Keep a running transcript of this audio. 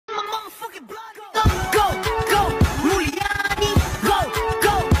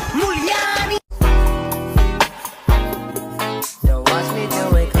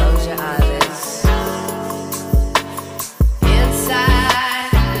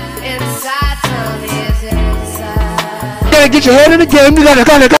gotta get your head in the game. You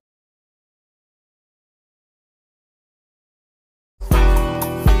gotta.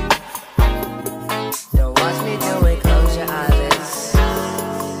 Don't watch me do it, close your eyelids.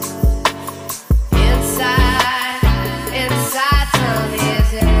 Inside, tell me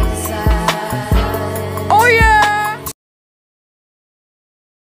it's inside. Oh yeah!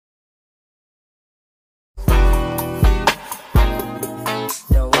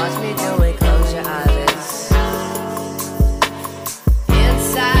 Don't watch me do it, close your eyelids.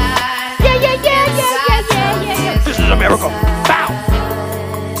 Inside. Yeah. This is a miracle. Bow.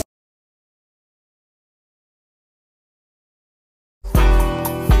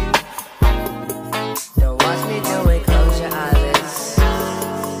 Don't watch me do it, close your eyelids.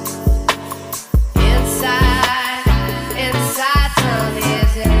 Inside, tell me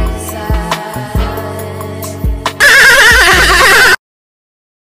it's inside.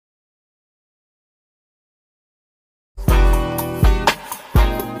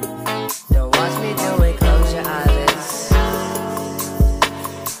 Don't watch me do it, close your eyelids.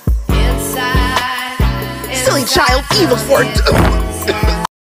 Inside. Silly child, evil's for it.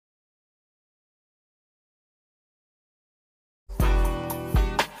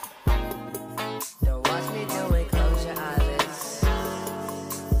 Don't watch me do it, close your eyelids.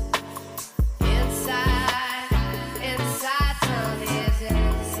 Inside, tell me it's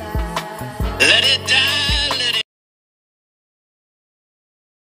inside. Let it die, let it.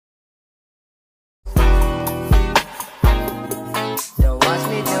 Don't watch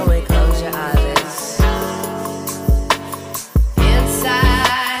me do it, close your eyelids.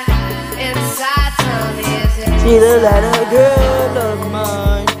 Inside, tell me it's inside. She's a little girl of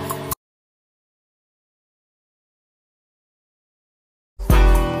mine.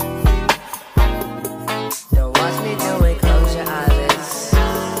 Don't watch me do it, close your eyelids.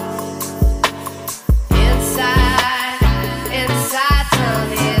 Inside, tell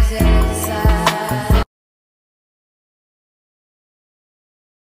me it's inside.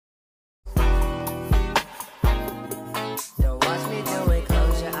 Don't watch me do it,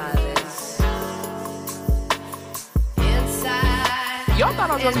 close your eyelids. Y'all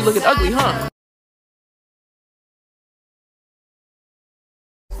thought I was gonna be looking ugly, huh?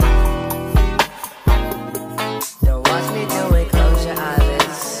 Don't watch me do it, close your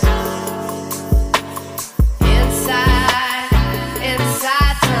eyelids. Inside,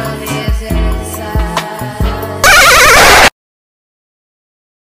 tell me it's inside.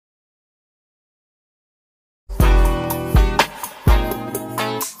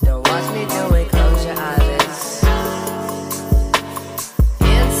 Don't watch me do it, close your eyelids.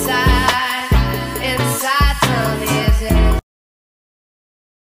 Inside, tell me it's inside.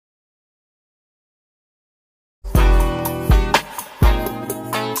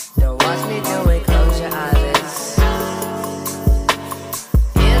 Don't watch me do it, close your eyelids.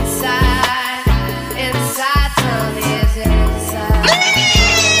 Inside, tell me it's inside.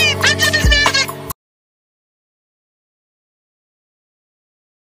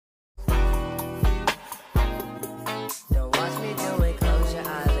 Don't watch me do it, close your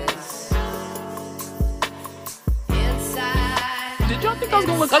eyelids. Did y'all think I was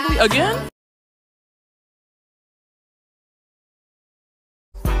gonna look ugly again?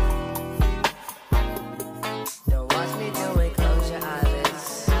 Don't watch me do it, close your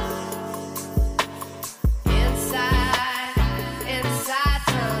eyelids. Inside,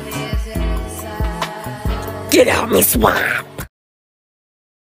 tell me it's inside. Get out, me swamp.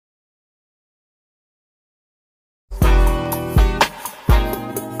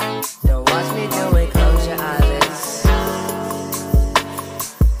 Don't watch me do it, close your eyelids.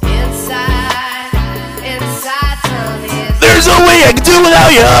 Inside, tell me it's There's no way I can do it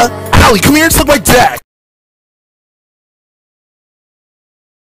without ya. Allie, come here and suck my dick.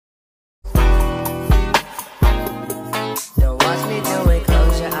 Don't watch me do it,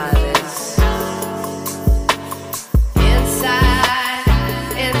 close your eyelids. Inside,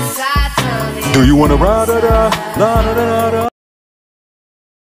 tell me Do you wanna ride da da la da da da?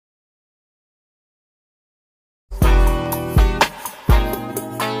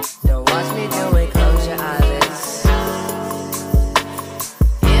 Don't watch me do it, close your eyelids.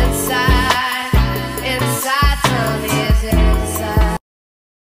 Inside, tell me it's inside.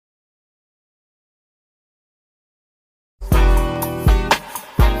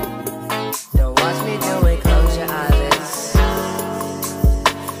 Don't watch me do it, close your eyelids.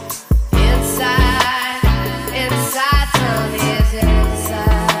 Inside, tell me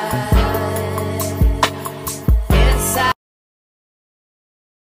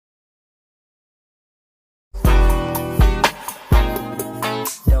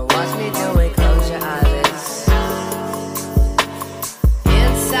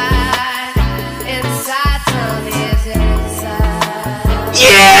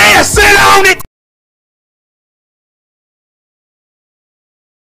Get on it!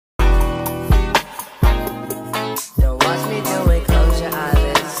 Don't watch me do it, close your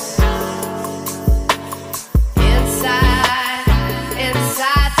eyelids. Inside,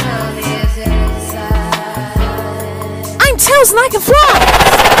 tell me it's inside. I'm toast like a fly.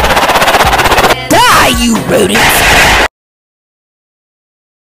 Die, you rodents!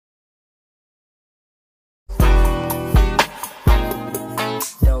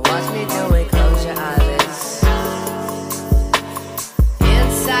 Don't watch me do it, close your eyelids.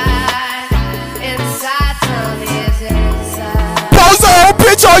 Inside, tell me it's inside. Bozo,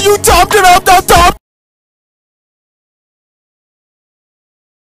 bitch, are you dumped it up, dump?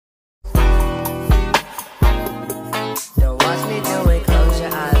 Don't watch me do it, close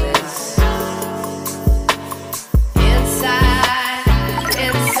your eyelids. Inside,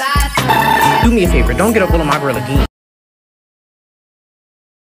 tell me. Do me a favor, don't get up on my grill again.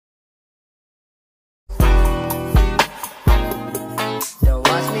 Don't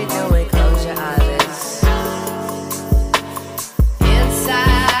watch me do it, close your eyelids.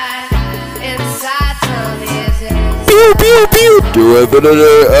 Inside, tell me it's inside. Pew, pew, pew! Do it,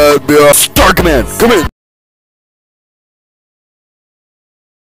 Star Command, come in!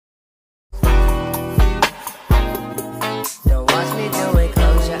 Don't watch me do it,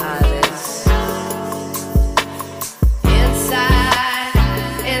 close your eyelids. Inside,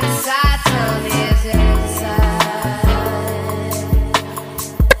 tell me it's inside.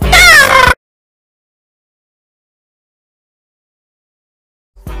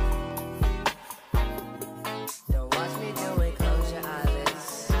 Don't watch me do it, close your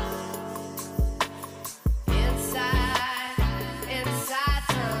eyelids. Inside,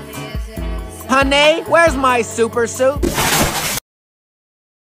 tell me it's inside. Honey, where's my super suit?